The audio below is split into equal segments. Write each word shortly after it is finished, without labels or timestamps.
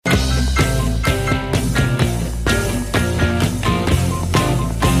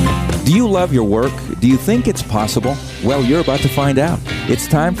Do you love your work? Do you think it's possible? Well, you're about to find out. It's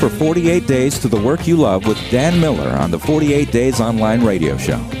time for 48 Days to the Work You Love with Dan Miller on the 48 Days Online Radio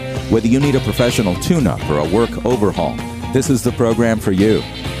Show. Whether you need a professional tune-up or a work overhaul, this is the program for you.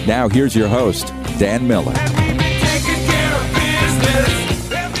 Now, here's your host, Dan Miller.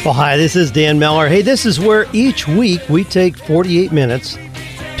 Well, hi, this is Dan Miller. Hey, this is where each week we take 48 minutes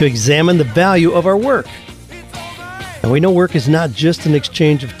to examine the value of our work. And we know work is not just an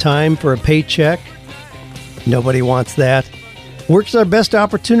exchange of time for a paycheck. Nobody wants that. Work's our best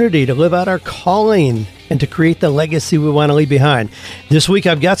opportunity to live out our calling and to create the legacy we want to leave behind. This week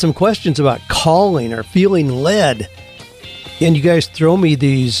I've got some questions about calling or feeling led. And you guys throw me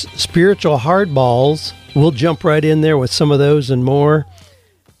these spiritual hardballs. We'll jump right in there with some of those and more.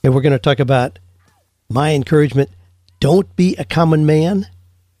 And we're going to talk about my encouragement. Don't be a common man.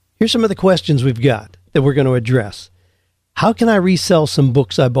 Here's some of the questions we've got that we're going to address. How can I resell some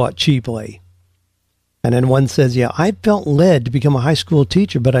books I bought cheaply? And then one says, yeah, I felt led to become a high school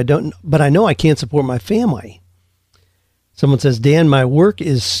teacher, but I know I can't support my family. Someone says, Dan, my work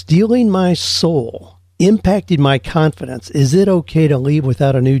is stealing my soul, impacting my confidence. Is it okay to leave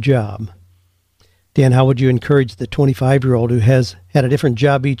without a new job? Dan, how would you encourage the 25-year-old who has had a different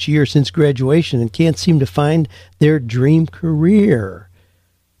job each year since graduation and can't seem to find their dream career?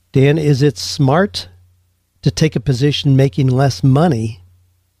 Dan, is it smart to take a position making less money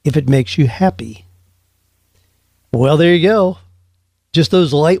if it makes you happy? Well, there you go. Just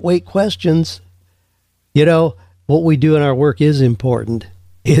those lightweight questions. You know, what we do in our work is important.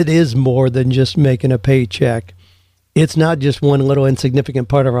 It is more than just making a paycheck. It's not just one little insignificant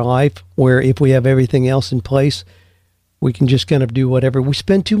part of our life where if we have everything else in place, we can just kind of do whatever. We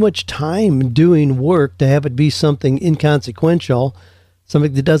spend too much time doing work to have it be something inconsequential,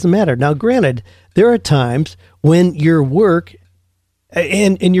 something that doesn't matter. Now, granted, there are times when your work,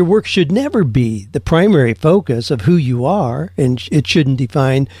 and your work should never be the primary focus of who you are, and it shouldn't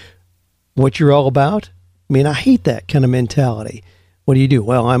define what you're all about. I mean, I hate that kind of mentality. What do?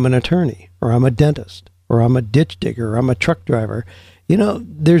 Well, I'm an attorney, or I'm a dentist, or I'm a ditch digger, or I'm a truck driver. You know,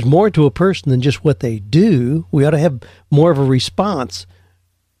 there's more to a person than just what they do. We ought to have more of a response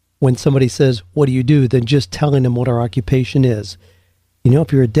when somebody says, what do you do, than just telling them what our occupation is. You know,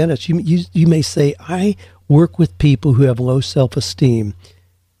 if you're a dentist, you may say, I work with people who have low self-esteem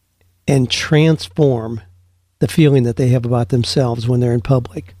and transform the feeling that they have about themselves when they're in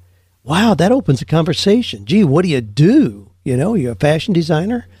public. Wow, that opens a conversation. Gee, what do you do? You know, you're a fashion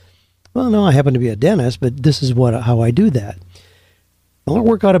designer? Well, no, I happen to be a dentist, but this is how I do that. Our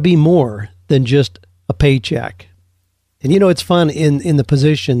work ought to be more than just a paycheck. And, you know, it's fun in the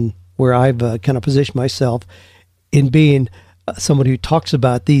position where I've kind of positioned myself in being somebody who talks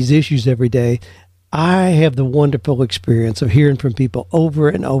about these issues every day. I have the wonderful experience of hearing from people over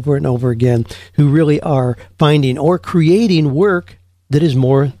and over and over again who really are finding or creating work that is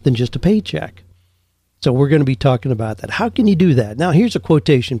more than just a paycheck. So we're going to be talking about that. How can you do that? Now, here's a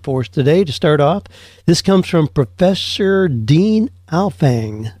quotation for us today to start off. This comes from Professor Dean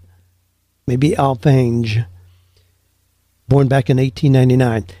Alfang, maybe Alfange, born back in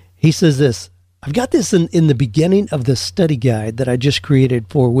 1899. He says this, I've got this in the beginning of the study guide that I just created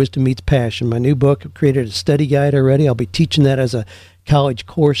for Wisdom Meets Passion. My new book, I've created a study guide already. I'll be teaching that as a college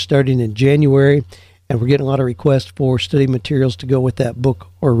course starting in January. And we're getting a lot of requests for study materials to go with that book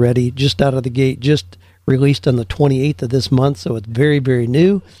already, just out of the gate, just released on the 28th of this month, so it's very, very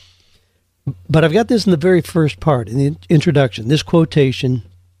new. But I've got this in the very first part, in the introduction, this quotation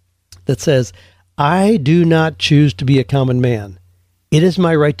that says, I do not choose to be a common man. It is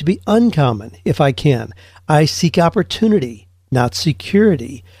my right to be uncommon, if I can. I seek opportunity, not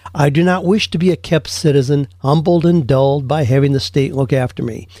security. I do not wish to be a kept citizen, humbled and dulled by having the state look after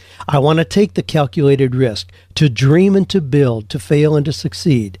me. I want to take the calculated risk, to dream and to build, to fail and to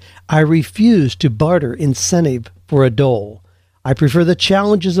succeed. I refuse to barter incentive for a dole. I prefer the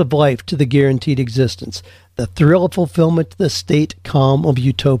challenges of life to the guaranteed existence, the thrill of fulfillment to the state calm of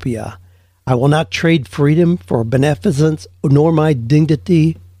utopia. I will not trade freedom for beneficence, nor my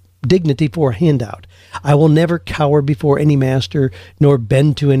dignity for a handout. I will never cower before any master, nor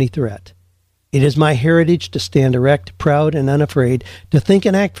bend to any threat. It is my heritage to stand erect, proud, and unafraid, to think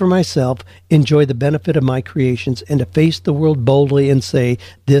and act for myself, enjoy the benefit of my creations, and to face the world boldly and say,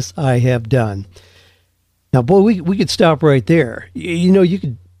 this I have done. Now, boy, we could stop right there. You know, you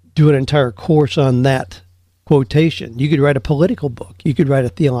could do an entire course on that quotation. You could write a political book. You could write a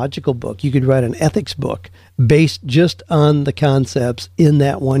theological book. You could write an ethics book based just on the concepts in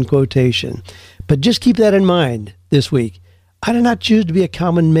that one quotation. But just keep that in mind this week. I do not choose to be a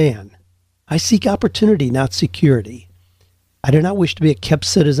common man. I seek opportunity, not security. I do not wish to be a kept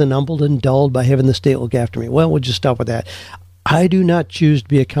citizen, humbled and dulled by having the state look after me. Well, we'll just stop with that. I do not choose to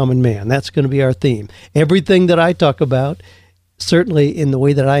be a common man. That's going to be our theme. Everything that I talk about, certainly in the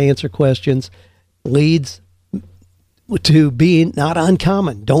way that I answer questions, leads to being not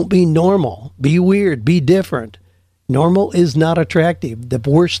uncommon. Don't be normal. Be weird. Be different. Normal is not attractive. The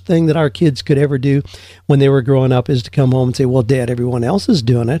worst thing that our kids could ever do when they were growing up is to come home and say, well, Dad, everyone else is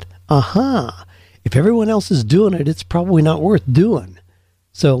doing it. If everyone else is doing it, it's probably not worth doing.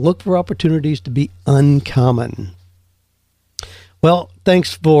 So look for opportunities to be uncommon. Well,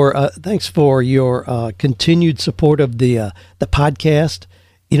 thanks for your continued support of the podcast.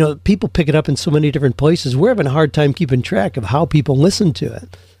 You know, people pick it up in so many different places. We're having a hard time keeping track of how people listen to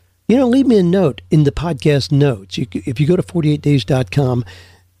it. You know, leave me a note in the podcast notes. If you go to 48days.com,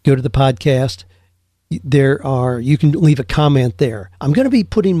 go to the podcast, you can leave a comment there. I'm going to be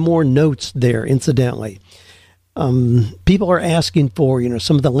putting more notes there, incidentally. People are asking for,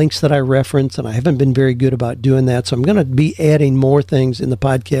 some of the links that I reference, and I haven't been very good about doing that. So I'm going to be adding more things in the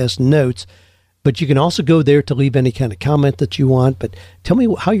podcast notes, but you can also go there to leave any kind of comment that you want. But tell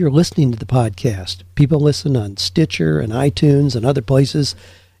me how you're listening to the podcast. People listen on Stitcher and iTunes and other places.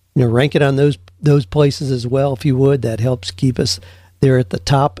 Rank it on those places as well, if you would. That helps keep us there at the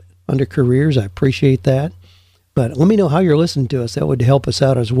top under careers. I appreciate that. But let me know how you're listening to us. That would help us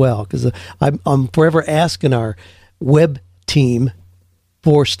out as well, because I'm forever asking our web team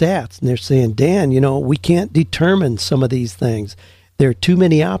for stats, and they're saying, Dan, we can't determine some of these things. There are too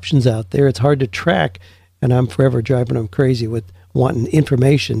many options out there. It's hard to track, and I'm forever driving them crazy with wanting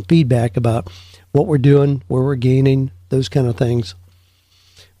information, feedback about what we're doing, where we're gaining, those kind of things.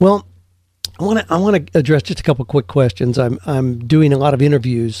 Well, I want to address just a couple quick questions. I'm doing a lot of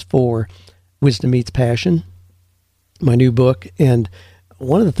interviews for Wisdom Meets Passion, my new book, and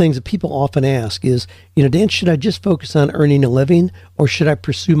one of the things that people often ask is, Dan, should I just focus on earning a living, or should I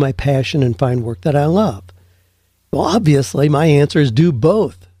pursue my passion and find work that I love? Well, obviously, my answer is do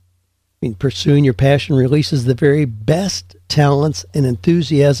both. Pursuing your passion releases the very best talents and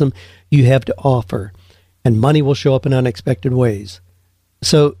enthusiasm you have to offer, and money will show up in unexpected ways.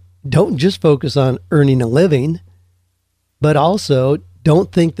 So don't just focus on earning a living, but also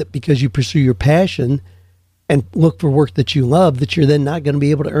don't think that because you pursue your passion and look for work that you love, that you're then not going to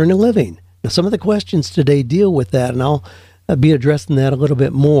be able to earn a living. Now, some of the questions today deal with that, and I'll be addressing that a little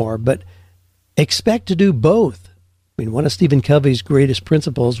bit more, but expect to do both. One of Stephen Covey's greatest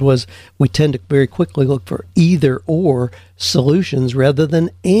principles was we tend to very quickly look for either or solutions rather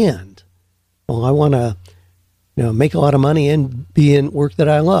than and. Well, I want to make a lot of money and be in work that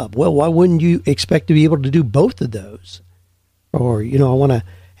I love. Well, why wouldn't you expect to be able to do both of those? Or, I want to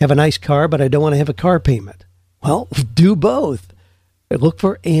have a nice car, but I don't want to have a car payment. Well, do both. Look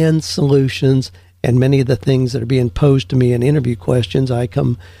for and solutions, and many of the things that are being posed to me in interview questions,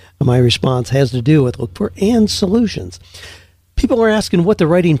 my response has to do with look for and solutions. People are asking what the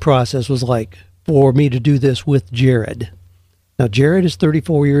writing process was like for me to do this with Jared. Now, Jared is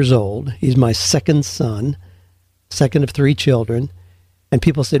 34 years old. He's my second son, second of 3 children. And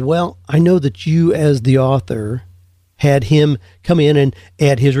people said, well, I know that you as the author had him come in and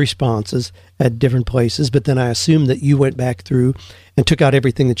add his responses at different places, but then I assumed that you went back through and took out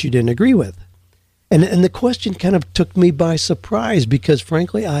everything that you didn't agree with. And the question kind of took me by surprise because,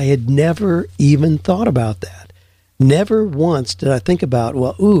 frankly, I had never even thought about that. Never once did I think about,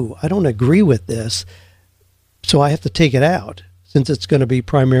 I don't agree with this, so I have to take it out since it's going to be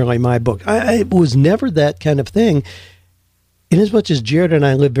primarily my book. It was never that kind of thing. In as much as Jared and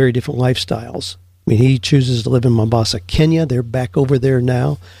I live very different lifestyles. He chooses to live in Mombasa, Kenya. They're back over there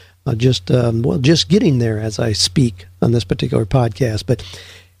now, just getting there as I speak on this particular podcast. But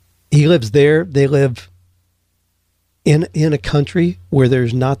he lives there. They live in a country where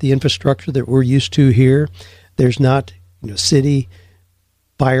there's not the infrastructure that we're used to here. There's not, city,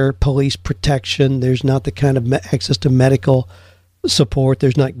 fire, police protection. There's not the kind of access to medical support.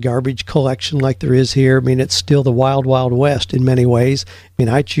 There's not garbage collection like there is here. It's still the wild, wild west in many ways.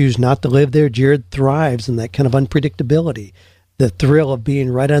 I choose not to live there. Jared thrives in that kind of unpredictability, the thrill of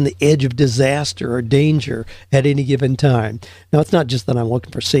being right on the edge of disaster or danger at any given time. Now, it's not just that I'm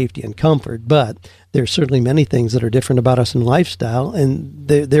looking for safety and comfort, but there's certainly many things that are different about us in lifestyle, and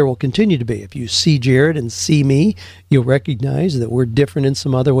there will continue to be. If you see Jared and see me, you'll recognize that we're different in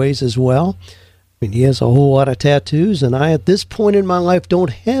some other ways as well. He has a whole lot of tattoos, and I, at this point in my life, don't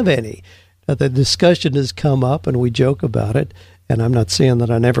have any. Now, the discussion has come up, and we joke about it, and I'm not saying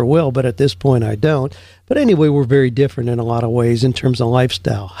that I never will, but at this point I don't. But anyway, we're very different in a lot of ways in terms of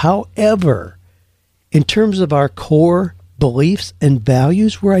lifestyle. However, in terms of our core beliefs and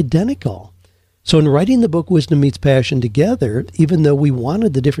values, we're identical. So in writing the book Wisdom Meets Passion together, even though we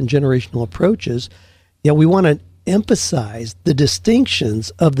wanted the different generational approaches, we want to emphasize the distinctions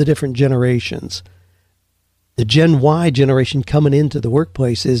of the different generations. The Gen Y generation coming into the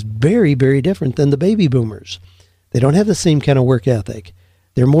workplace is very, very different than the baby boomers. They don't have the same kind of work ethic.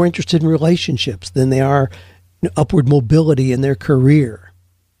 They're more interested in relationships than they are upward mobility in their career.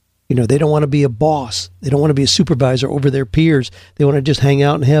 They don't want to be a boss. They don't want to be a supervisor over their peers. They want to just hang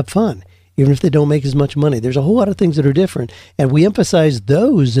out and have fun, even if they don't make as much money. There's a whole lot of things that are different, and we emphasize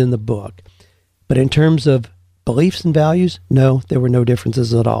those in the book. But in terms of beliefs and values, no, there were no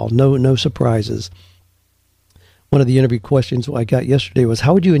differences at all. No surprises. One of the interview questions I got yesterday was,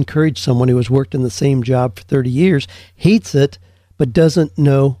 how would you encourage someone who has worked in the same job for 30 years, hates it, but doesn't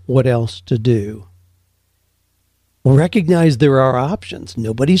know what else to do? Well, recognize there are options.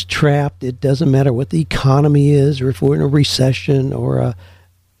 Nobody's trapped. It doesn't matter what the economy is, or if we're in a recession or a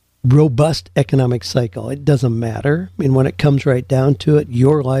robust economic cycle. It doesn't matter. I mean, when it comes right down to it,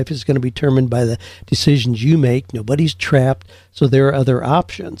 your life is going to be determined by the decisions you make. Nobody's trapped, so there are other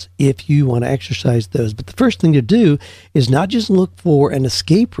options if you want to exercise those. But the first thing to do is not just look for an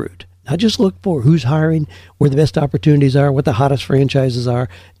escape route, not just look for who's hiring, where the best opportunities are, what the hottest franchises are.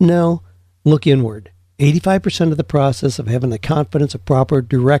 No, look inward. 85% of the process of having the confidence of proper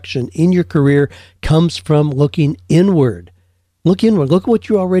direction in your career comes from looking inward. Look inward. Look at what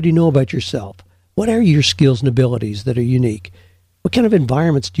you already know about yourself. What are your skills and abilities that are unique? What kind of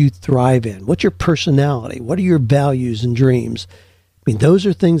environments do you thrive in? What's your personality? What are your values and dreams? I mean, those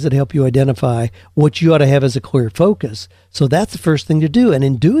are things that help you identify what you ought to have as a clear focus. So that's the first thing to do. And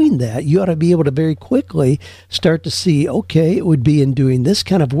in doing that, you ought to be able to very quickly start to see, okay, it would be in doing this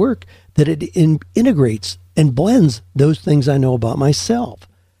kind of work that it integrates and blends those things I know about myself.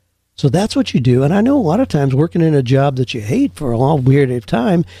 So that's what you do. And I know a lot of times working in a job that you hate for a long period of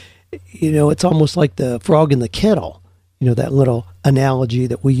time, it's almost like the frog in the kettle. That little analogy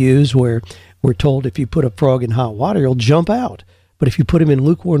that we use where we're told if you put a frog in hot water, he'll jump out. But if you put him in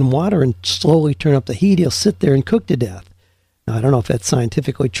lukewarm water and slowly turn up the heat, he'll sit there and cook to death. Now, I don't know if that's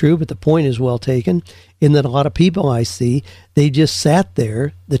scientifically true, but the point is well taken in that a lot of people I see, they just sat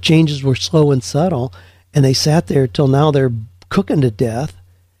there. The changes were slow and subtle, and they sat there till now they're cooking to death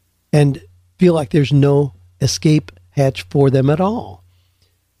and feel like there's no escape hatch for them at all.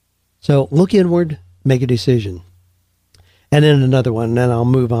 So look inward, make a decision. And then another one, and then I'll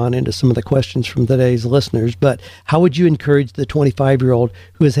move on into some of the questions from today's listeners. But how would you encourage the 25-year-old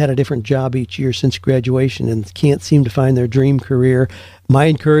who has had a different job each year since graduation and can't seem to find their dream career? My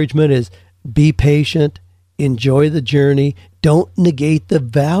encouragement is be patient, enjoy the journey, don't negate the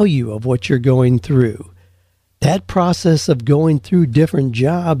value of what you're going through. That process of going through different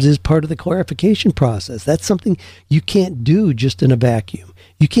jobs is part of the clarification process. That's something you can't do just in a vacuum.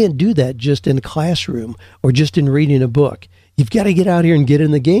 You can't do that just in a classroom or just in reading a book. You've got to get out here and get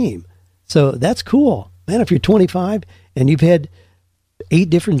in the game. So that's cool. Man, if you're 25 and you've had 8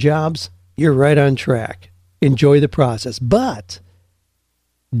 different jobs, you're right on track. Enjoy the process. But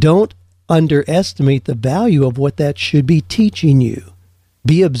don't underestimate the value of what that should be teaching you.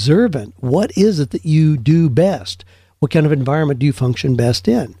 Be observant. What is it that you do best? What kind of environment do you function best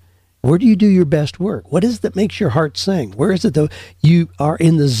in? Where do you do your best work? What is it that makes your heart sing? Where is it that you are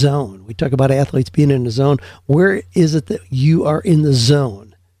in the zone? We talk about athletes being in the zone. Where is it that you are in the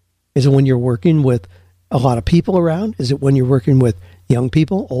zone? Is it when you're working with a lot of people around? Is it when you're working with young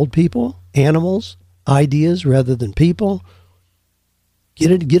people, old people, animals, ideas rather than people?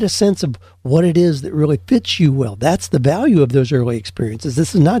 Get a sense of what it is that really fits you well. That's the value of those early experiences.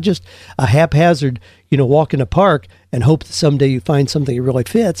 This is not just a haphazard, walk in a park and hope that someday you find something that really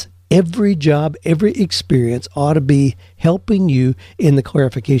fits. Every job, every experience ought to be helping you in the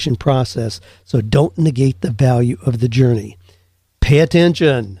clarification process. So don't negate the value of the journey. Pay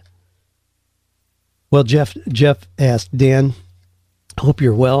attention. Well, Jeff asked, Dan, I hope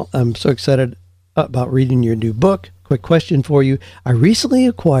you're well. I'm so excited about reading your new book. Quick question for you. I recently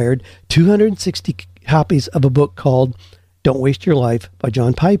acquired 260 copies of a book called Don't Waste Your Life by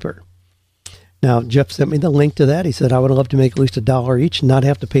John Piper. Now, Jeff sent me the link to that. He said, I would love to make at least $1 each and not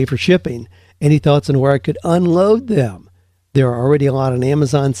have to pay for shipping. Any thoughts on where I could unload them? There are already a lot on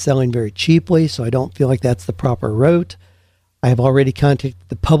Amazon selling very cheaply, so I don't feel like that's the proper route. I have already contacted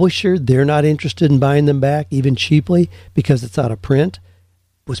the publisher. They're not interested in buying them back, even cheaply, because it's out of print.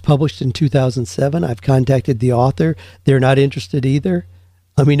 It was published in 2007. I've contacted the author. They're not interested either.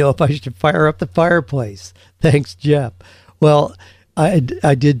 Let me know if I should fire up the fireplace. Thanks, Jeff. Well, I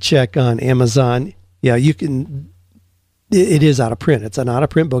did check on Amazon. Yeah, you can. It is out of print. It's an out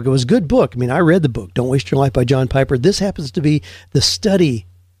of print book. It was a good book. I mean, I read the book, Don't Waste Your Life by John Piper. This happens to be the study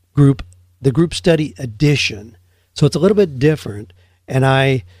group the group study edition. So it's a little bit different, and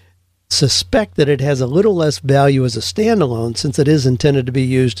I suspect that it has a little less value as a standalone since it is intended to be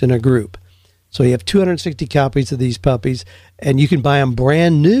used in a group. So you have 260 copies of these puppies, and you can buy them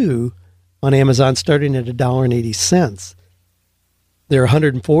brand new on Amazon starting at $1.80. There are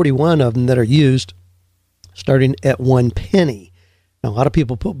 141 of them that are used starting at 1 penny. Now, a lot of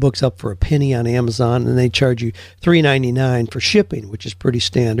people put books up for a penny on Amazon, and they charge you $3.99 for shipping, which is pretty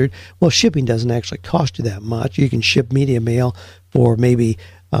standard. Well, shipping doesn't actually cost you that much. You can ship media mail for maybe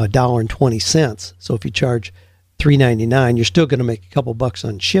 $1.20. So if you charge $3.99, you're still going to make a couple bucks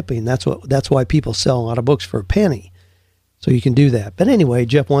on shipping. That's why people sell a lot of books for a penny. So you can do that. But anyway,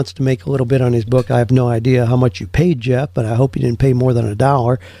 Jeff wants to make a little bit on his book. I have no idea how much you paid, Jeff, but I hope you didn't pay more than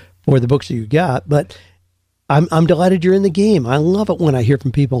 $1 for the books that you got. But I'm delighted you're in the game. I love it when I hear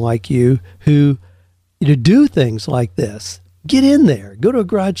from people like you who do things like this. Get in there. Go to a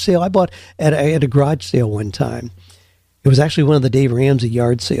garage sale. I bought at a garage sale one time. It was actually one of the Dave Ramsey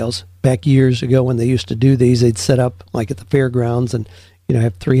yard sales back years ago when they used to do these. They'd set up like at the fairgrounds and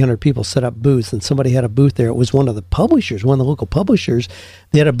have 300 people set up booths, and somebody had a booth there. It was one of the publishers, one of the local publishers.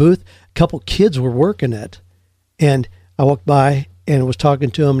 They had a booth. A couple kids were working it, and I walked by and was talking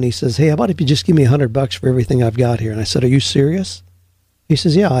to him, and he says, "Hey, how about if you just give me $100 for everything I've got here?" And I said, "Are you serious?" He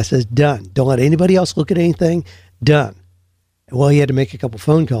says, "Yeah." I says, "Done. Don't let anybody else look at anything. Done." Well, he had to make a couple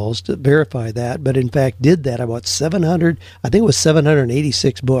phone calls to verify that, but in fact did that. I bought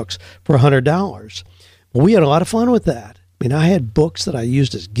 786 books for $100. Well, we had a lot of fun with that. I mean, I had books that I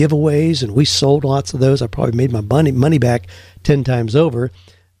used as giveaways, and we sold lots of those. I probably made my money back 10 times over.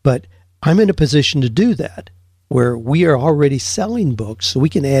 But I'm in a position to do that, where we are already selling books, so we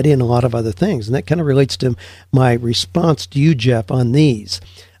can add in a lot of other things. And that kind of relates to my response to you, Jeff, on these.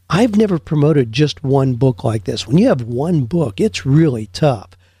 I've never promoted just one book like this. When you have one book, it's really tough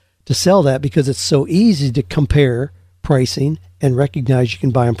to sell that because it's so easy to compare pricing and recognize you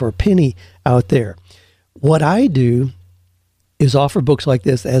can buy them for a penny out there. What I do is offer books like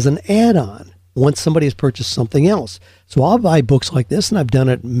this as an add-on once somebody has purchased something else. So I'll buy books like this, and I've done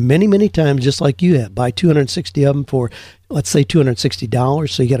it many, many times just like you have. Buy 260 of them for, let's say, $260,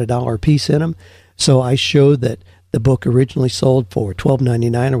 so you get $1 a piece in them. So I show that the book originally sold for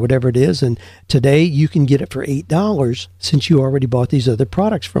 $12.99 or whatever it is, and today you can get it for $8 since you already bought these other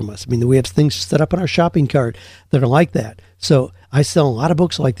products from us. I mean, we have things set up in our shopping cart that are like that. So I sell a lot of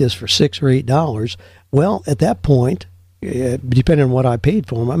books like this for $6 or $8. Well, at that point, depending on what I paid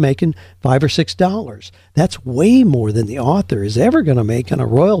for them, I'm making $5 or $6. That's way more than the author is ever going to make on a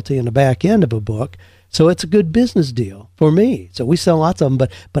royalty in the back end of a book. So it's a good business deal for me. So we sell lots of them,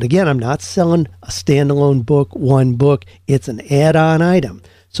 but again, I'm not selling a standalone book, one book. It's an add-on item.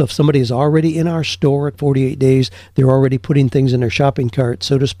 So if somebody is already in our store at 48 days, they're already putting things in their shopping cart,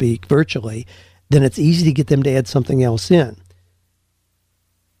 so to speak, virtually, then it's easy to get them to add something else in.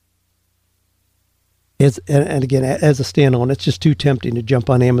 And again, as a standalone, it's just too tempting to jump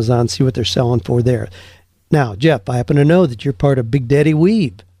on Amazon and see what they're selling for there. Now, Jeff, I happen to know that you're part of Big Daddy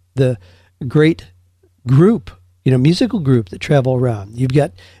Weave, the great group, musical group that travel around. You've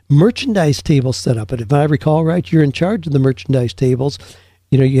got merchandise tables set up, and if I recall right, you're in charge of the merchandise tables.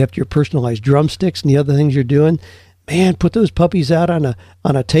 You have your personalized drumsticks and the other things you're doing. Man, put those puppies out on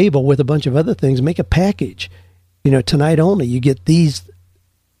a table with a bunch of other things. Make a package. Tonight only, you get these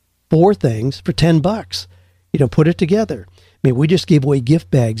 4 things for $10. Put it together. I mean, we just gave away gift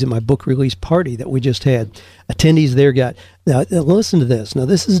bags at my book release party that we just had. Attendees there got, now listen to this. Now,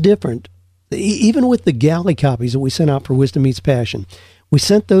 this is different. Even with the galley copies that we sent out for Wisdom Meets Passion, we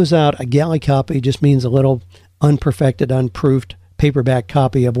sent those out. A galley copy just means a little unperfected, unproofed paperback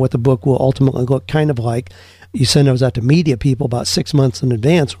copy of what the book will ultimately look kind of like. You send those out to media people about 6 months in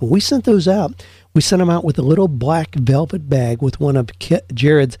advance. When we sent those out, we sent them out with a little black velvet bag with one of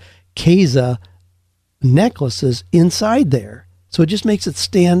Jared's Keza necklaces inside there. So it just makes it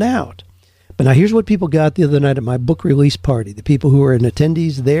stand out. But now here's what people got the other night at my book release party. The people who were in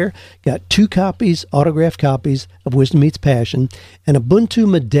attendees there got 2 copies, autographed copies of Wisdom Meets Passion, and Ubuntu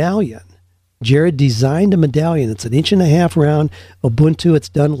medallion. Jared designed a medallion. It's 1.5 inch round. Ubuntu, it's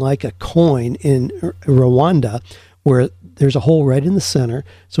done like a coin in Rwanda, where there's a hole right in the center.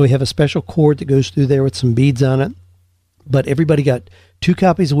 So we have a special cord that goes through there with some beads on it. But everybody got 2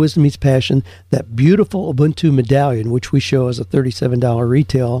 copies of Wisdom Meets Passion, that beautiful Ubuntu medallion, which we show as a $37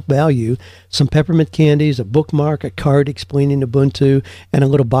 retail value, some peppermint candies, a bookmark, a card explaining Ubuntu, and a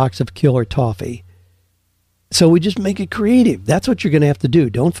little box of killer toffee. So we just make it creative. That's what you're going to have to do.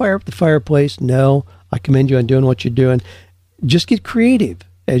 Don't fire up the fireplace. No, I commend you on doing what you're doing. Just get creative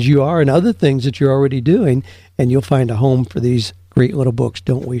as you are in other things that you're already doing, and you'll find a home for these great little books.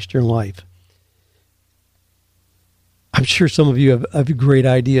 Don't waste your life. I'm sure some of you have great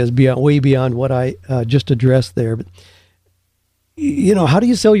ideas way beyond what I just addressed there. But, how do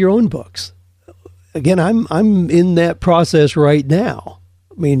you sell your own books? Again, I'm in that process right now.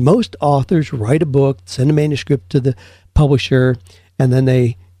 I mean, most authors write a book, send a manuscript to the publisher, and then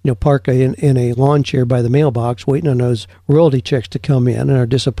they park in a lawn chair by the mailbox waiting on those royalty checks to come in and are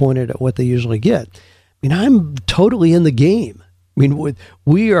disappointed at what they usually get. I mean, I'm totally in the game. I mean,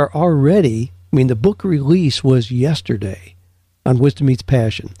 we are already, the book release was yesterday on Wisdom Meets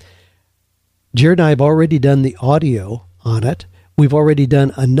Passion. Jared and I have already done the audio on it. We've already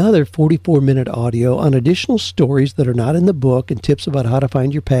done another 44-minute audio on additional stories that are not in the book and tips about how to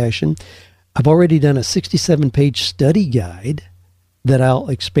find your passion. I've already done a 67-page study guide that I'll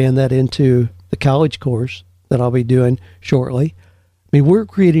expand that into the college course that I'll be doing shortly. I mean, we're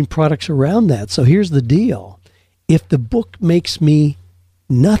creating products around that. So here's the deal. If the book makes me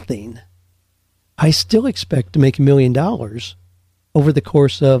nothing, I still expect to make $1 million over the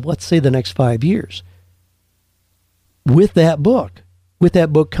course of, let's say, the next 5 years with that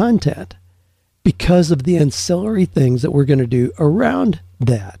book content, because of the ancillary things that we're going to do around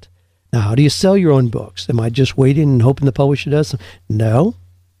that. Now, how do you sell your own books? Am I just waiting and hoping the publisher does? No.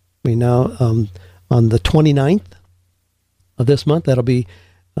 On the 29th of this month, that'll be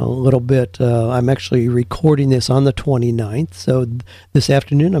a little bit, I'm actually recording this on the 29th. So this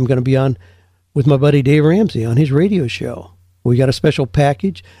afternoon, I'm going to be on with my buddy Dave Ramsey on his radio show. We got a special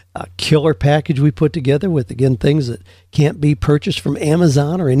package, a killer package we put together with, again, things that can't be purchased from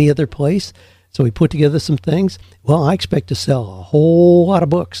Amazon or any other place. So we put together some things. Well, I expect to sell a whole lot of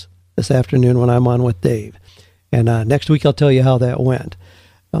books this afternoon when I'm on with Dave. And next week, I'll tell you how that went.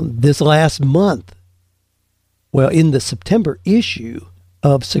 This last month, well, in the September issue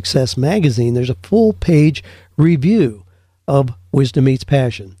of Success Magazine, there's a full-page review of Wisdom Meets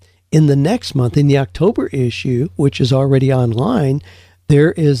Passion. In the next month, in the October issue, which is already online,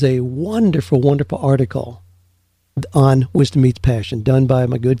 there is a wonderful, wonderful article on Wisdom Meets Passion done by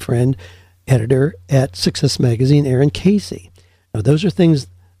my good friend, editor at Success Magazine, Aaron Casey. Now, those are things,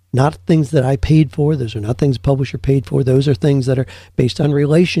 not things that I paid for. Those are not things the publisher paid for. Those are things that are based on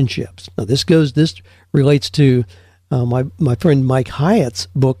relationships. Now, this relates to my friend Mike Hyatt's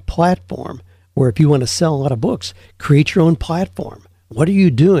book Platform, where if you want to sell a lot of books, create your own platform. What are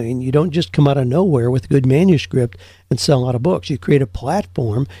you doing? You don't just come out of nowhere with a good manuscript and sell a lot of books. You create a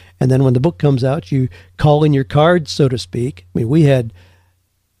platform, and then when the book comes out, you call in your cards, so to speak. I mean, we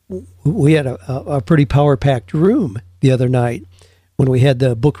had a pretty power-packed room the other night when we had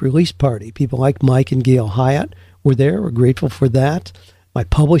the book release party. People like Mike and Gail Hyatt were there. We're grateful for that. My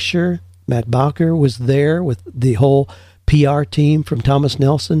publisher, Matt Bowker, was there with the whole PR team from Thomas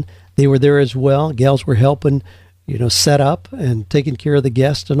Nelson. They were there as well. Gals were helping set up and taking care of the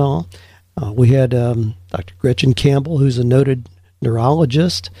guests and all. We had Dr. Gretchen Campbell, who's a noted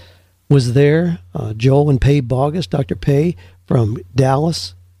neurologist, was there. Joel and Pay Bogus, Dr. Pay from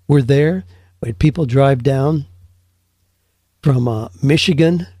Dallas, were there. We had people drive down from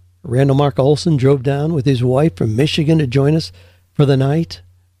Michigan. Randall Mark Olson drove down with his wife from Michigan to join us for the night.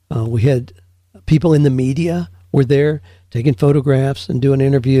 We had people in the media were there taking photographs and doing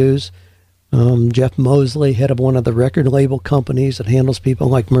interviews. Jeff Mosley, head of one of the record label companies that handles people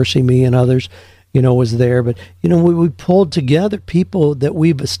like Mercy Me and others, was there. But, we pulled together people that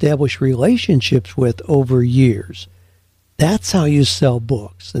we've established relationships with over years. That's how you sell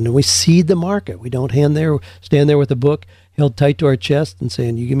books. And then we seed the market. We don't stand there with a book held tight to our chest and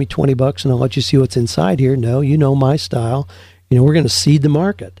saying, you give me $20 and I'll let you see what's inside here. No, you know my style. We're going to seed the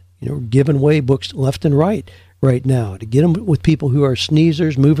market. We're giving away books left and right now to get them with people who are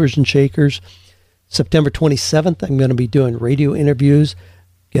sneezers, movers, and shakers. September 27th, I'm going to be doing radio interviews.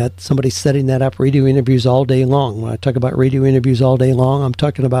 Got somebody setting that up, radio interviews all day long. When I talk about radio interviews all day long, I'm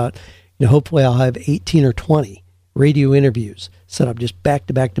talking about, hopefully I'll have 18 or 20 radio interviews set up just back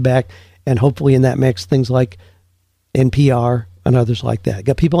to back to back. And hopefully in that mix, things like NPR and others like that.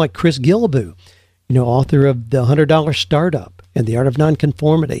 Got people like Chris Guillebeau, author of The $100 Startup and The Art of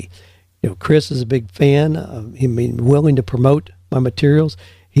Nonconformity. Chris is a big fan. Willing to promote my materials.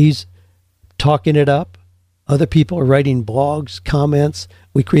 He's talking it up. Other people are writing blogs, comments.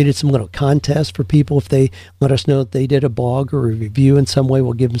 We created some little contests for people. If they let us know that they did a blog or a review in some way,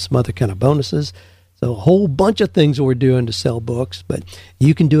 we'll give them some other kind of bonuses. So a whole bunch of things that we're doing to sell books. But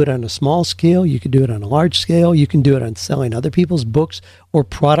you can do it on a small scale. You can do it on a large scale. You can do it on selling other people's books or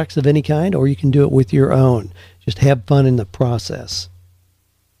products of any kind, or you can do it with your own. Just have fun in the process.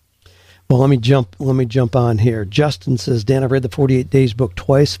 Well, let me jump on here. Justin says, Dan, I've read the 48 Days book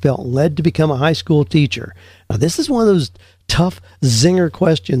twice, felt led to become a high school teacher. Now, this is one of those tough zinger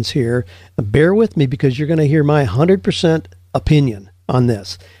questions here. Bear with me because you're going to hear my 100% opinion on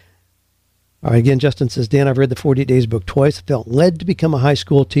this. All right, again, Justin says, Dan, I've read the 48 Days book twice. I felt led to become a high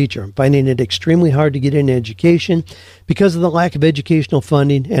school teacher. I'm finding it extremely hard to get into education because of the lack of educational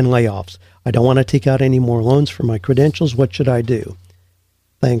funding and layoffs. I don't want to take out any more loans for my credentials. What should I do?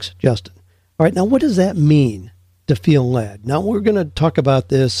 Thanks, Justin. All right, now what does that mean to feel led? Now, we're going to talk about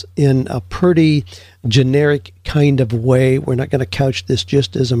this in a pretty generic kind of way. We're not going to couch this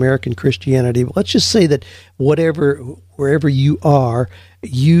just as American Christianity, but let's just say that wherever you are,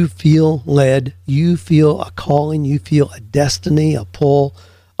 you feel led, you feel a calling, you feel a destiny, a pull,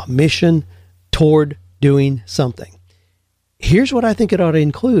 a mission toward doing something. Here's what I think it ought to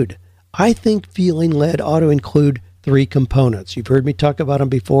include. I think feeling led ought to include 3 components. You've heard me talk about them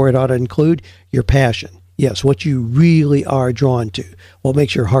before. It ought to include your passion. Yes, what you really are drawn to, what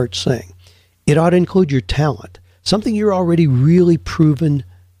makes your heart sing. It ought to include your talent, something you're already really proven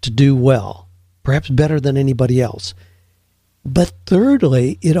to do well, perhaps better than anybody else. But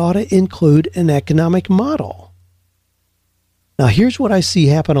thirdly, it ought to include an economic model. Now, here's what I see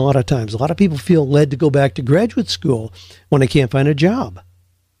happen a lot of times. A lot of people feel led to go back to graduate school when they can't find a job.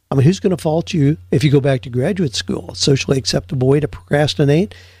 I mean, who's going to fault you if you go back to graduate school? A socially acceptable way to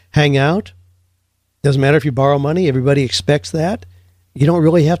procrastinate, hang out. Doesn't matter if you borrow money. Everybody expects that. You don't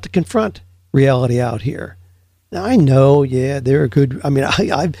really have to confront reality out here. Now, I know, they're good. I mean,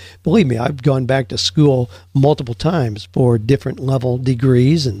 I believe me, I've gone back to school multiple times for different level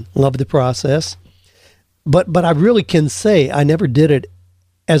degrees and love the process. But I really can say I never did it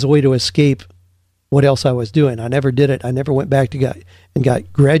as a way to escape what else I was doing. I never did it. I never went back to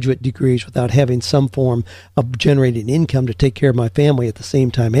got graduate degrees without having some form of generating income to take care of my family at the same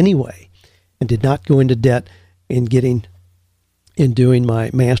time anyway, and did not go into debt in doing my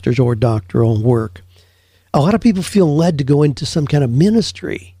master's or doctoral work. A lot of people feel led to go into some kind of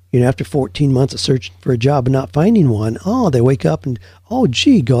ministry. After 14 months of searching for a job and not finding one, they wake up and,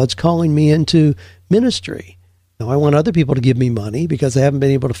 God's calling me into ministry. Now, I want other people to give me money because I haven't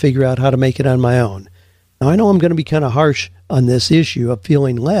been able to figure out how to make it on my own. Now, I know I'm going to be kind of harsh on this issue of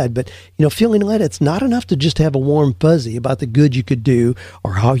feeling led, but, feeling led, it's not enough to just have a warm fuzzy about the good you could do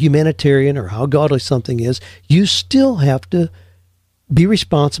or how humanitarian or how godly something is. You still have to be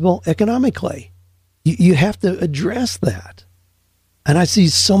responsible economically. You have to address that. And I see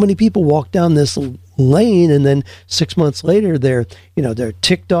so many people walk down this lane and then 6 months later they're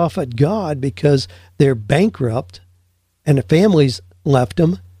ticked off at God because they're bankrupt and the families left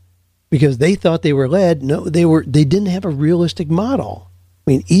them because they thought they were led. No, they didn't have a realistic model.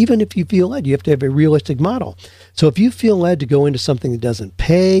 I mean, even if you feel led, you have to have a realistic model. So if you feel led to go into something that doesn't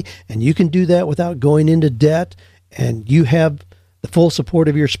pay and you can do that without going into debt and you have the full support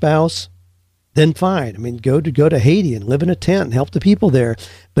of your spouse, then fine. I mean, go to Haiti and live in a tent and help the people there.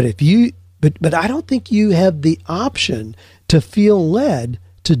 But but I don't think you have the option to feel led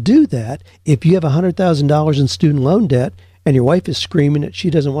to do that if you have $100,000 in student loan debt and your wife is screaming that she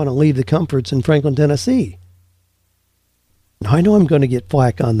doesn't want to leave the comforts in Franklin, Tennessee. Now, I know I'm going to get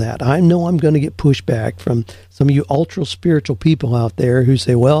flack on that. I know I'm going to get pushback from some of you ultra-spiritual people out there who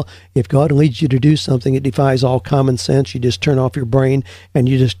say, well, if God leads you to do something, it defies all common sense. You just turn off your brain and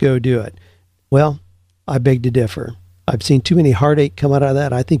you just go do it. Well, I beg to differ. I've seen too many heartache come out of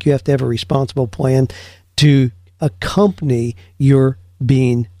that. I think you have to have a responsible plan to accompany your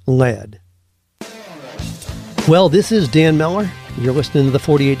being led. Well, this is Dan Miller. You're listening to the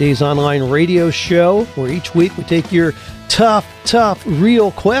 48 Days Online radio show, where each week we take your tough,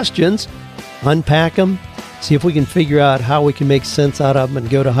 real questions, unpack them, see if we can figure out how we can make sense out of them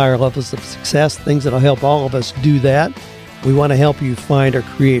and go to higher levels of success, things that'll help all of us do that. We want to help you find or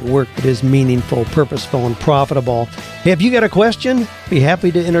create work that is meaningful, purposeful, and profitable. Hey, if you got a question, be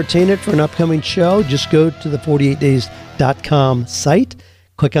happy to entertain it for an upcoming show. Just go to the 48days.com site,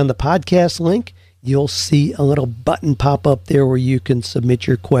 click on the podcast link. You'll see a little button pop up there where you can submit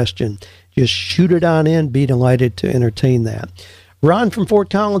your question. Just shoot it on in. Be delighted to entertain that. Ron from Fort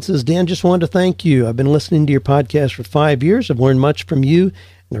Collins says, Dan, just wanted to thank you. I've been listening to your podcast for 5 years. I've learned much from you and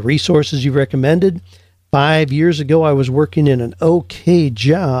the resources you recommended. 5 years ago, I was working in an okay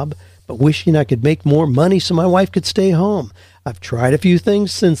job, but wishing I could make more money so my wife could stay home. I've tried a few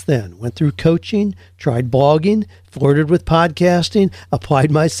things since then. Went through coaching, tried blogging, flirted with podcasting,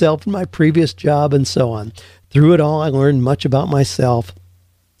 applied myself in my previous job, and so on. Through it all, I learned much about myself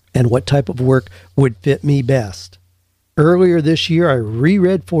and what type of work would fit me best. Earlier this year, I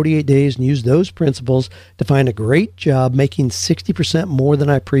reread 48 Days and used those principles to find a great job making 60% more than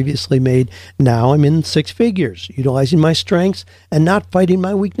I previously made. Now I'm in six figures, utilizing my strengths and not fighting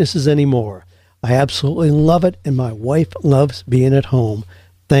my weaknesses anymore. I absolutely love it, and my wife loves being at home.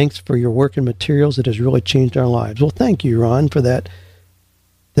 Thanks for your work and materials. It has really changed our lives. Well, thank you, Ron, for that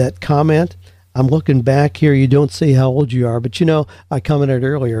comment. I'm looking back here. You don't say how old you are, but I commented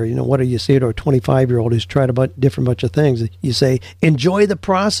earlier, what do you say to a 25-year-old who's tried a different bunch of things? You say, enjoy the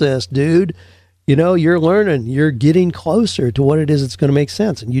process, dude. You're learning. You're getting closer to what it is that's going to make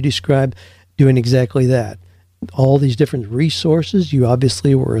sense. And you describe doing exactly that. All these different resources. You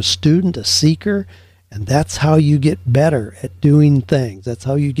obviously were a student, a seeker, and that's how you get better at doing things. That's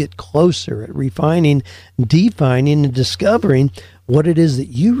how you get closer at refining, defining, and discovering what it is that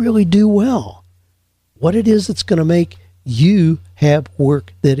you really do well. What it is that's going to make you have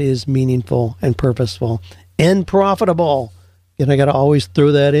work that is meaningful and purposeful and profitable. And I got to always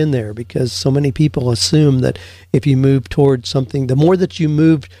throw that in there because so many people assume that if you move toward something, the more that you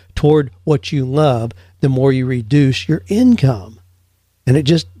move toward what you love, the more you reduce your income. And it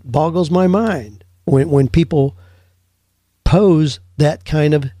just boggles my mind when people pose that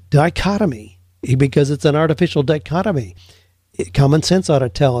kind of dichotomy, because it's an artificial dichotomy. Common sense ought to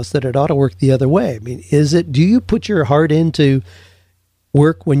tell us that it ought to work the other way. I mean, do you put your heart into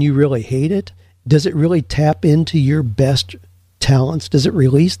work when you really hate it? Does it really tap into your best talents? Does it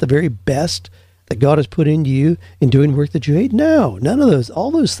release the very best that God has put into you in doing work that you hate? No, none of those.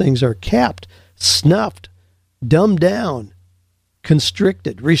 All those things are capped, snuffed, dumbed down,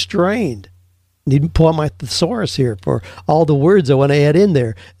 constricted, restrained. Need to pull out my thesaurus here for all the words I want to add in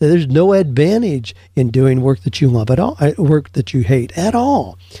there. There's no advantage in doing work that you love at all, work that you hate at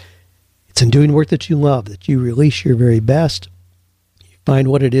all. It's in doing work that you love that you release your very best. You find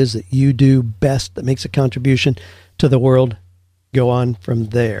what it is that you do best that makes a contribution to the world. Go on from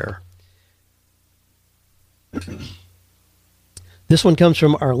there. This one comes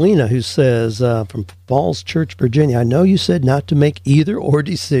from Arlena, who says, from Falls Church, Virginia, I know you said not to make either or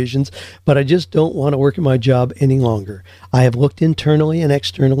decisions, but I just don't want to work at my job any longer. I have looked internally and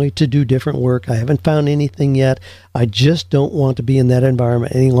externally to do different work. I haven't found anything yet. I just don't want to be in that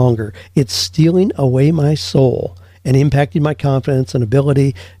environment any longer. It's stealing away my soul and impacting my confidence and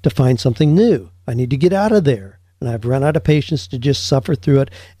ability to find something new. I need to get out of there. And I've run out of patience to just suffer through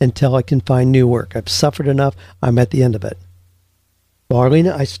it until I can find new work. I've suffered enough. I'm at the end of it. Well,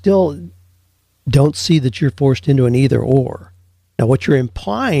 Arlena, I still don't see that you're forced into an either or. Now, what you're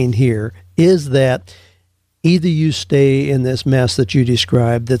implying here is that either you stay in this mess that you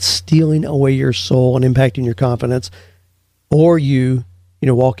described that's stealing away your soul and impacting your confidence, or you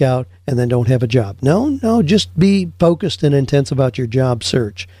walk out and then don't have a job. No, just be focused and intense about your job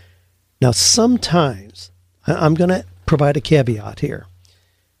search. Now, sometimes I'm going to provide a caveat here.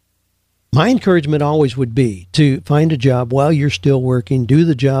 My encouragement always would be to find a job while you're still working, do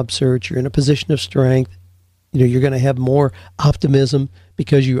the job search, you're in a position of strength, you're going to have more optimism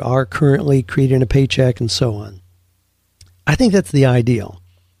because you are currently creating a paycheck and so on. I think that's the ideal.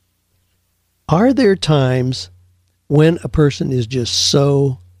 Are there times when a person is just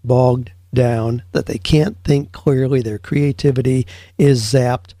so bogged down that they can't think clearly, their creativity is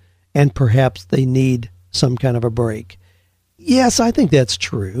zapped, and perhaps they need some kind of a break? Yes, I think that's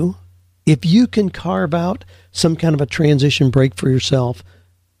true. If you can carve out some kind of a transition break for yourself,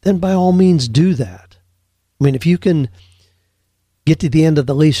 then by all means do that. I mean, if you can get to the end of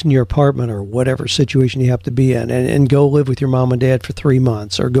the lease in your apartment or whatever situation you have to be in and go live with your mom and dad for 3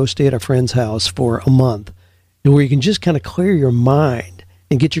 months or go stay at a friend's house for a month, where you can just kind of clear your mind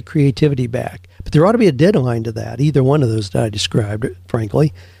and get your creativity back. But there ought to be a deadline to that, either one of those that I described,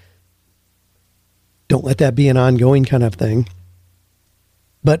 frankly. Don't let that be an ongoing kind of thing.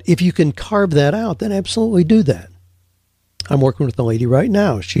 But if you can carve that out, then absolutely do that. I'm working with a lady right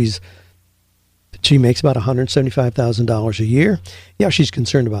now. She makes about $175,000 a year. Yeah, she's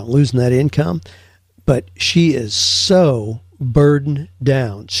concerned about losing that income, but she is so burdened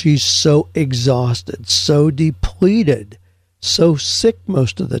down. She's so exhausted, so depleted, so sick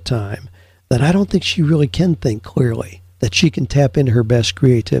most of the time that I don't think she really can think clearly, that she can tap into her best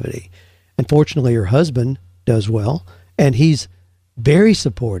creativity. And fortunately, her husband does well, and he's very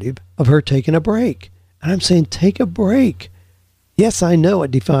supportive of her taking a break. And I'm saying, take a break. Yes, I know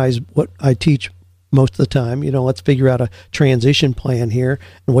it defies what I teach most of the time. Let's figure out a transition plan here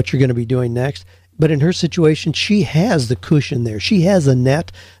and what you're going to be doing next. But in her situation, she has the cushion there. She has a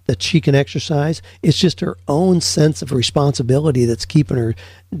net that she can exercise. It's just her own sense of responsibility that's keeping her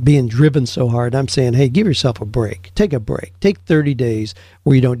being driven so hard. I'm saying, hey, give yourself a break. Take a break. Take 30 days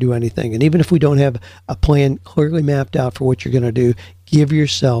where you don't do anything. And even if we don't have a plan clearly mapped out for what you're going to do, give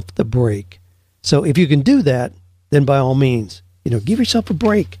yourself the break. So if you can do that, then by all means, give yourself a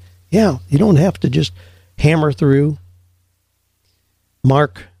break. Yeah, you don't have to just hammer through.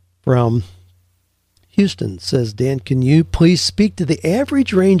 Mark from Houston says, Dan, can you please speak to the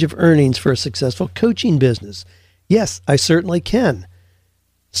average range of earnings for a successful coaching business? Yes, I certainly can.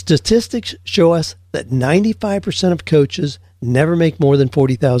 Statistics show us that 95% of coaches never make more than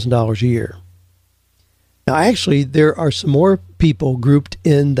 $40,000 a year. Now, actually, there are some more people grouped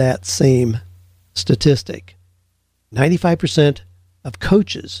in that same statistic. 95% of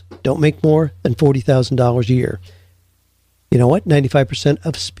coaches don't make more than $40,000 a year. You know what? 95%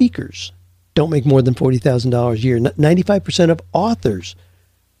 of speakers don't make more than $40,000 a year. 95% of authors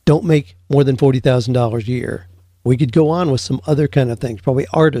don't make more than $40,000 a year. We could go on with some other kind of things. Probably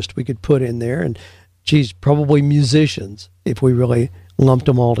artists we could put in there, and probably musicians if we really lumped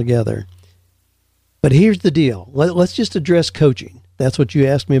them all together. But here's the deal. Let's just address coaching. That's what you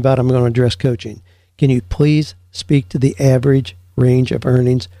asked me about. I'm going to address coaching. Can you please speak to the average range of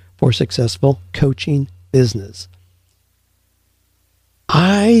earnings for successful coaching business?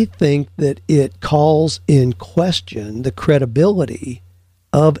 I think that it calls in question the credibility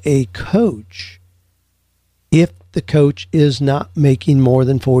of a coach if the coach is not making more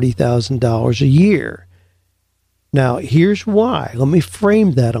than $40,000 a year. Now, here's why. Let me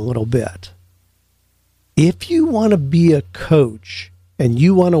frame that a little bit. If you want to be a coach and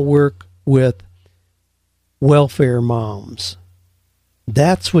you want to work with welfare moms,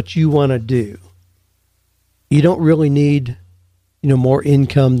 that's what you want to do. You don't really need more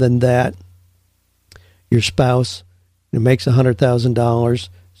income than that. Your spouse makes $100,000,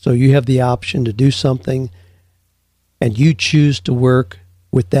 so you have the option to do something, and you choose to work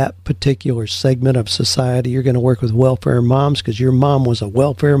with that particular segment of society. You're going to work with welfare moms because your mom was a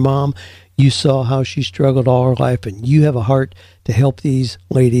welfare mom. You saw how she struggled all her life, and you have a heart to help these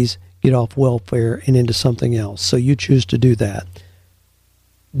ladies get off welfare and into something else. So you choose to do that.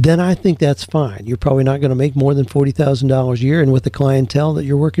 Then I think that's fine. You're probably not going to make more than $40,000 a year, and with the clientele that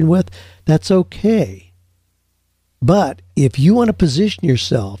you're working with, that's okay. But if you want to position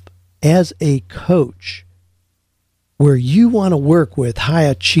yourself as a coach where you want to work with high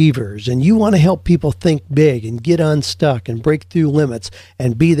achievers and you want to help people think big and get unstuck and break through limits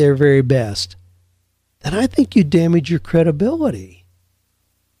and be their very best, then I think you damage your credibility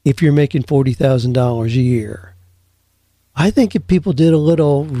if you're making $40,000 a year. I think if people did a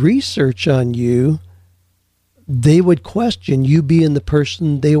little research on you, they would question you being the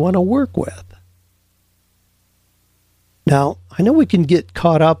person they want to work with. Now, I know we can get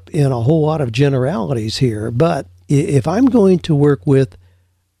caught up in a whole lot of generalities here, but if I'm going to work with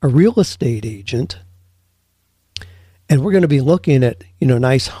a real estate agent and we're going to be looking at,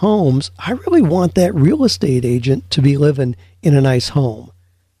 nice homes, I really want that real estate agent to be living in a nice home,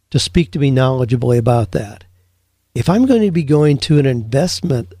 to speak to me knowledgeably about that. If I'm going to be going to an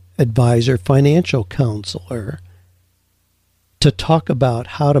investment advisor, financial counselor, to talk about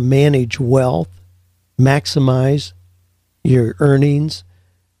how to manage wealth, maximize your earnings,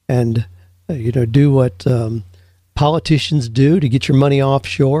 and do what politicians do to get your money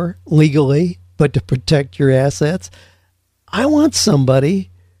offshore legally, but to protect your assets, I want somebody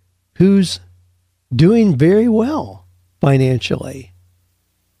who's doing very well financially.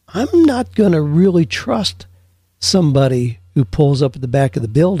 I'm not going to really trust somebody who pulls up at the back of the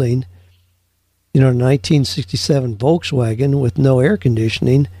building, a 1967 Volkswagen with no air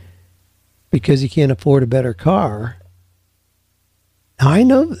conditioning because he can't afford a better car. Now, I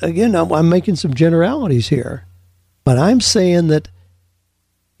know, again, I'm making some generalities here, but I'm saying that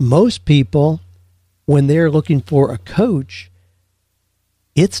most people, when they're looking for a coach,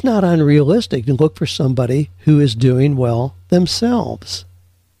 it's not unrealistic to look for somebody who is doing well themselves.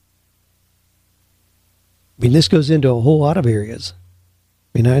 I mean, this goes into a whole lot of areas.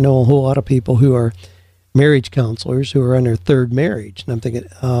 I mean, I know a whole lot of people who are marriage counselors who are on their third marriage. And I'm thinking,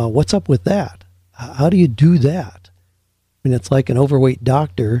 what's up with that? How do you do that? I mean, it's like an overweight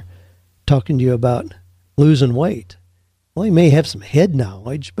doctor talking to you about losing weight. Well, he may have some head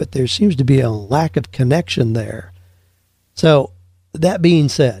knowledge, but there seems to be a lack of connection there. So that being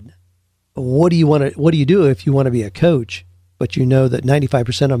said, what do you do if you want to be a coach, but you know that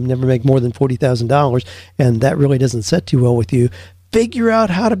 95% of them never make more than $40,000, and that really doesn't set too well with you? Figure out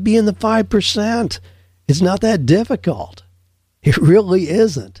how to be in the 5%. It's not that difficult. It really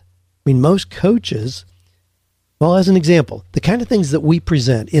isn't. I mean, most coaches, well, as an example, the kind of things that we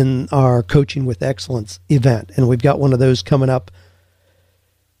present in our Coaching with Excellence event, and we've got one of those coming up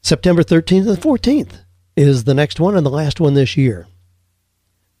September 13th and 14th is the next one and the last one this year.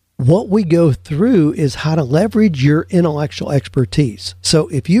 What we go through is how to leverage your intellectual expertise. So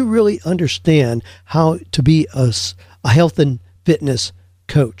if you really understand how to be a health and fitness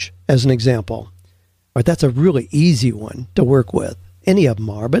coach, as an example, right, that's a really easy one to work with. any of them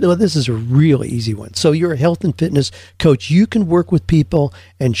are, but this is a really easy one. So you're a health and fitness coach. You can work with people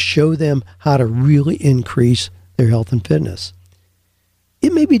and show them how to really increase their health and fitness.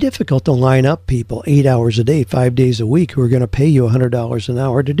 It may be difficult to line up people 8 hours a day, 5 days a week, who are going to pay you $100 an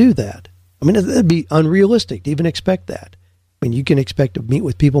hour to do that. I mean, that'd be unrealistic to even expect that. I mean, you can expect to meet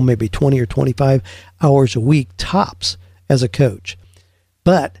with people maybe 20 or 25 hours a week tops as a coach.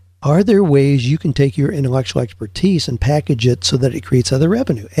 But are there ways you can take your intellectual expertise and package it so that it creates other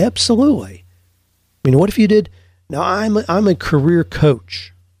revenue? Absolutely. I mean, what if you did, now I'm a career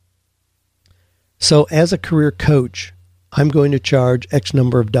coach. So as a career coach, I'm going to charge X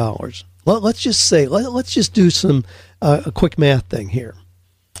number of dollars. Well, let's just say, let's just do some, a quick math thing here.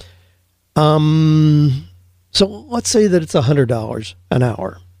 So let's say that it's $100 an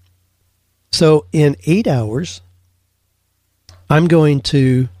hour. So in 8 hours, I'm going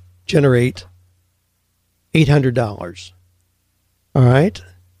to generate $800. All right.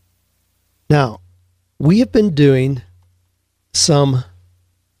 Now, we have been doing some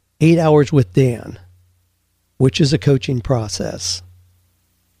 8 hours with Dan, which is a coaching process.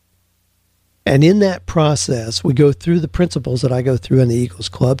 And in that process, we go through the principles that I go through in the Eagles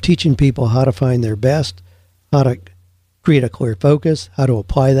Club, teaching people how to find their best, how to create a clear focus, how to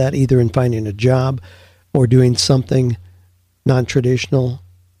apply that either in finding a job or doing something non-traditional,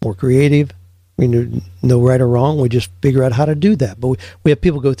 more creative. I mean, no right or wrong. We just figure out how to do that. But we have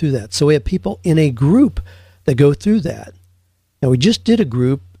people go through that. So we have people in a group that go through that. Now, we just did a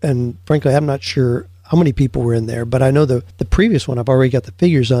group, and frankly, I'm not sure how many people were in there, but I know the previous one, I've already got the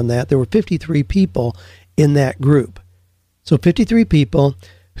figures on that. There were 53 people in that group. So 53 people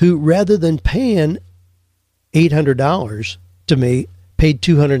who, rather than paying $800 to me, paid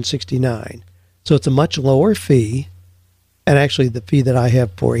 $269. So it's a much lower fee. And actually, the fee that I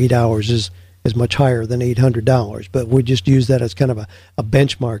have for 8 hours is much higher than $800, but we just use that as kind of a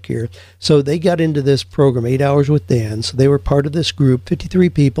benchmark here. So they got into this program, 8 hours with Dan. So they were part of this group. 53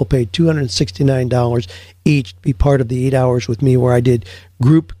 people paid $269 each to be part of the 8 hours with me, where I did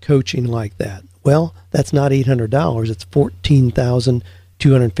group coaching like that. Well, that's not $800. It's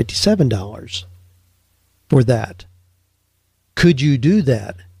 $14,257 for that. Could you do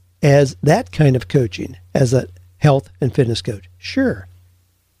that as that kind of coaching, as a health and fitness coach? Sure.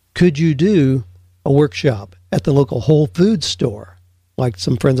 Could you do a workshop at the local Whole Foods store, like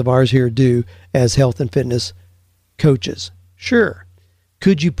some friends of ours here do as health and fitness coaches? Sure.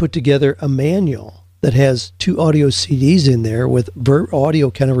 Could you put together a manual that has 2 audio CDs in there with audio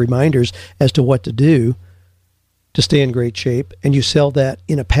kind of reminders as to what to do to stay in great shape, and you sell that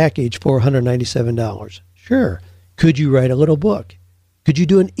in a package for $197? Sure. Could you write a little book? Could you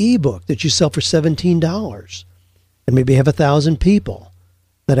do an ebook that you sell for $17 and maybe have 1,000 people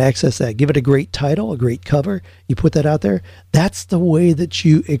that access that? Give it a great title, a great cover. You put that out there. That's the way that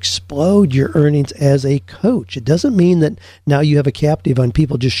you explode your earnings as a coach. It doesn't mean that now you have a captive on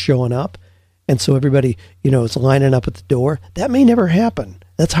people just showing up, and so everybody, is lining up at the door. That may never happen.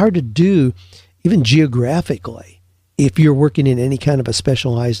 That's hard to do, even geographically, if you're working in any kind of a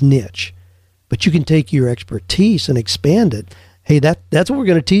specialized niche. But you can take your expertise and expand it. Hey, that's what we're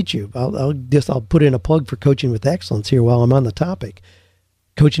going to teach you. I'll put in a plug for Coaching with Excellence here while I'm on the topic.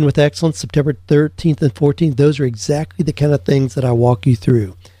 Coaching with Excellence, September 13th and 14th, those are exactly the kind of things that I walk you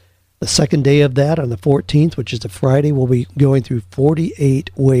through. The second day of that, on the 14th, which is a Friday, we'll be going through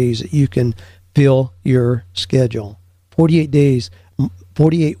 48 ways that you can fill your schedule. 48 days,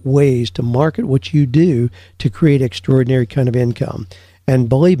 48 ways to market what you do to create extraordinary kind of income. And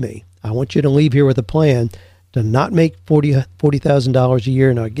believe me, I want you to leave here with a plan to not make $40,000 a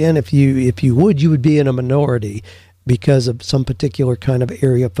year. Now, again, if you would be in a minority because of some particular kind of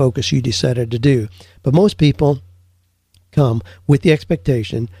area of focus you decided to do. But most people come with the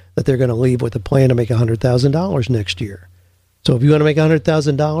expectation that they're going to leave with a plan to make $100,000 next year. So if you want to make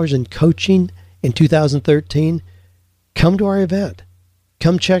 $100,000 in coaching in 2013, come to our event.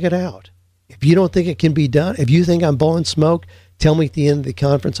 Come check it out. If you don't think it can be done, if you think I'm blowing smoke, tell me at the end of the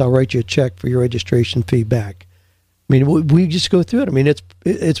conference. I'll write you a check for your registration fee back. I mean, we just go through it. I mean,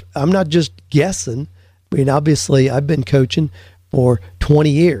 it's. I'm not just guessing. I mean, obviously, I've been coaching for 20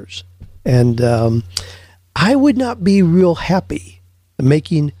 years, and I would not be real happy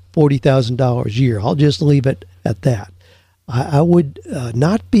making $40,000 a year. I'll just leave it at that. I would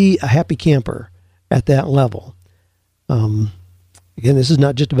not be a happy camper at that level. Again, this is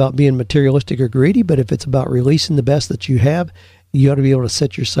not just about being materialistic or greedy, but if it's about releasing the best that you have, you ought to be able to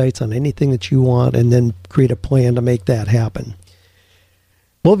set your sights on anything that you want and then create a plan to make that happen.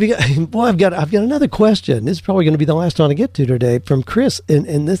 Well, I've got another question. This is probably going to be the last one I get to today from Chris.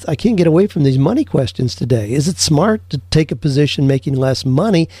 And this, I can't get away from these money questions today. Is it smart to take a position making less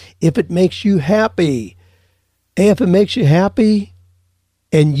money if it makes you happy? And if it makes you happy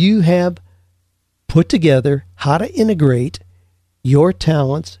and you have put together how to integrate your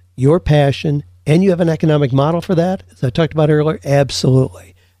talents, your passion, and you have an economic model for that, as I talked about earlier,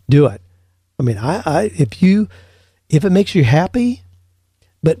 absolutely do it. I mean, if it makes you happy,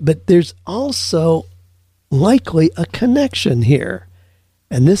 but there's also likely a connection here.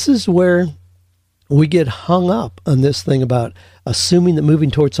 And this is where we get hung up on this thing about assuming that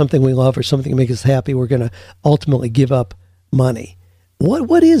moving towards something we love or something that makes us happy, we're going to ultimately give up money.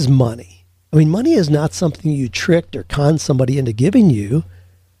 What is money? I mean, money is not something you tricked or conned somebody into giving you.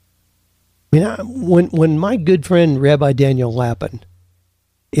 I mean, when my good friend Rabbi Daniel Lapin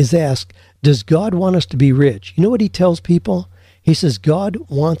is asked, does God want us to be rich? You know what he tells people? He says, God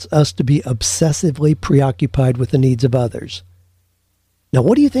wants us to be obsessively preoccupied with the needs of others. Now,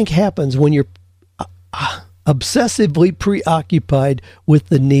 what do you think happens when you're obsessively preoccupied with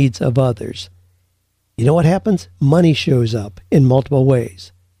the needs of others? You know what happens? Money shows up in multiple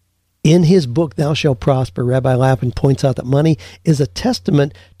ways. In his book, Thou Shalt Prosper, Rabbi Lapin points out that money is a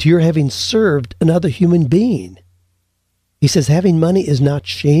testament to your having served another human being. He says having money is not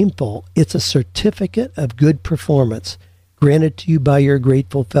shameful. It's a certificate of good performance granted to you by your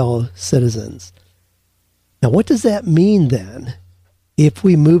grateful fellow citizens. Now, what does that mean then if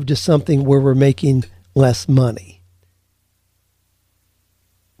we move to something where we're making less money?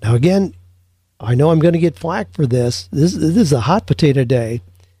 Now, again, I know I'm going to get flack for this. This is a hot potato day.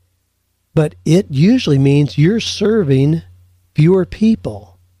 But it usually means you're serving fewer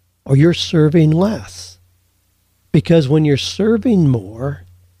people or you're serving less. Because when you're serving more,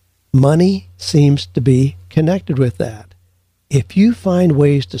 money seems to be connected with that. If you find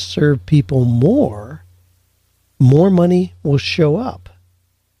ways to serve people more money will show up.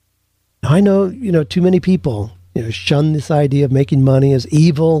 Now, I know, too many people, shun this idea of making money as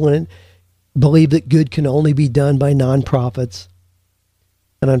evil and believe that good can only be done by nonprofits.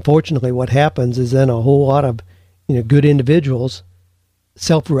 And unfortunately, what happens is then a whole lot of, good individuals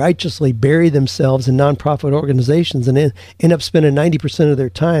self-righteously bury themselves in nonprofit organizations and end up spending 90% of their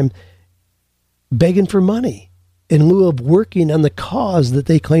time begging for money in lieu of working on the cause that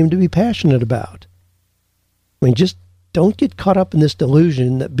they claim to be passionate about. I mean, just don't get caught up in this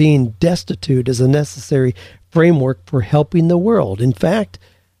delusion that being destitute is a necessary framework for helping the world. In fact,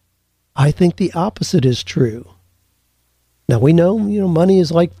 I think the opposite is true. Now, we know, money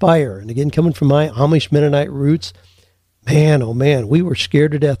is like fire. And again, coming from my Amish Mennonite roots, man, oh man, we were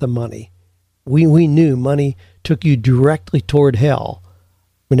scared to death of money. We knew money took you directly toward hell. I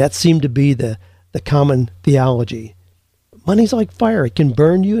mean, that seemed to be the common theology. Money's like fire. It can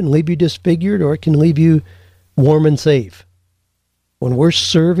burn you and leave you disfigured, or it can leave you warm and safe. When we're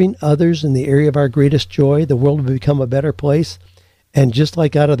serving others in the area of our greatest joy, the world will become a better place. And just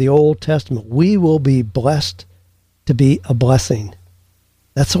like out of the Old Testament, we will be blessed to be a blessing.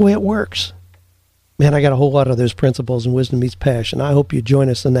 That's the way it works. Man, I got a whole lot of those principles in Wisdom Meets Passion. I hope you join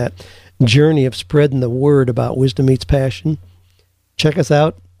us in that journey of spreading the word about Wisdom Meets Passion. Check us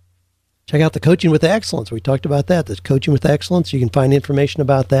out. Check out the Coaching with Excellence. We talked about that. The Coaching with Excellence. You can find information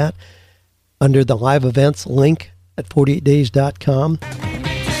about that under the live events link at 48days.com.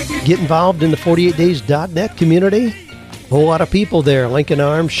 Get involved in the 48days.net community. A whole lot of people there linking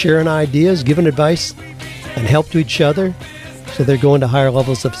arms, sharing ideas, giving advice and help to each other so they're going to higher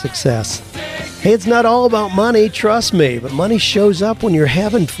levels of success. Hey, it's not all about money, trust me, but money shows up when you're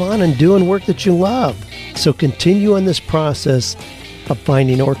having fun and doing work that you love. So continue on this process of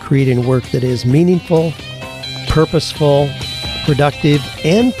finding or creating work that is meaningful, purposeful, productive,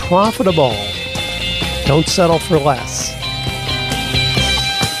 and profitable. Don't settle for less.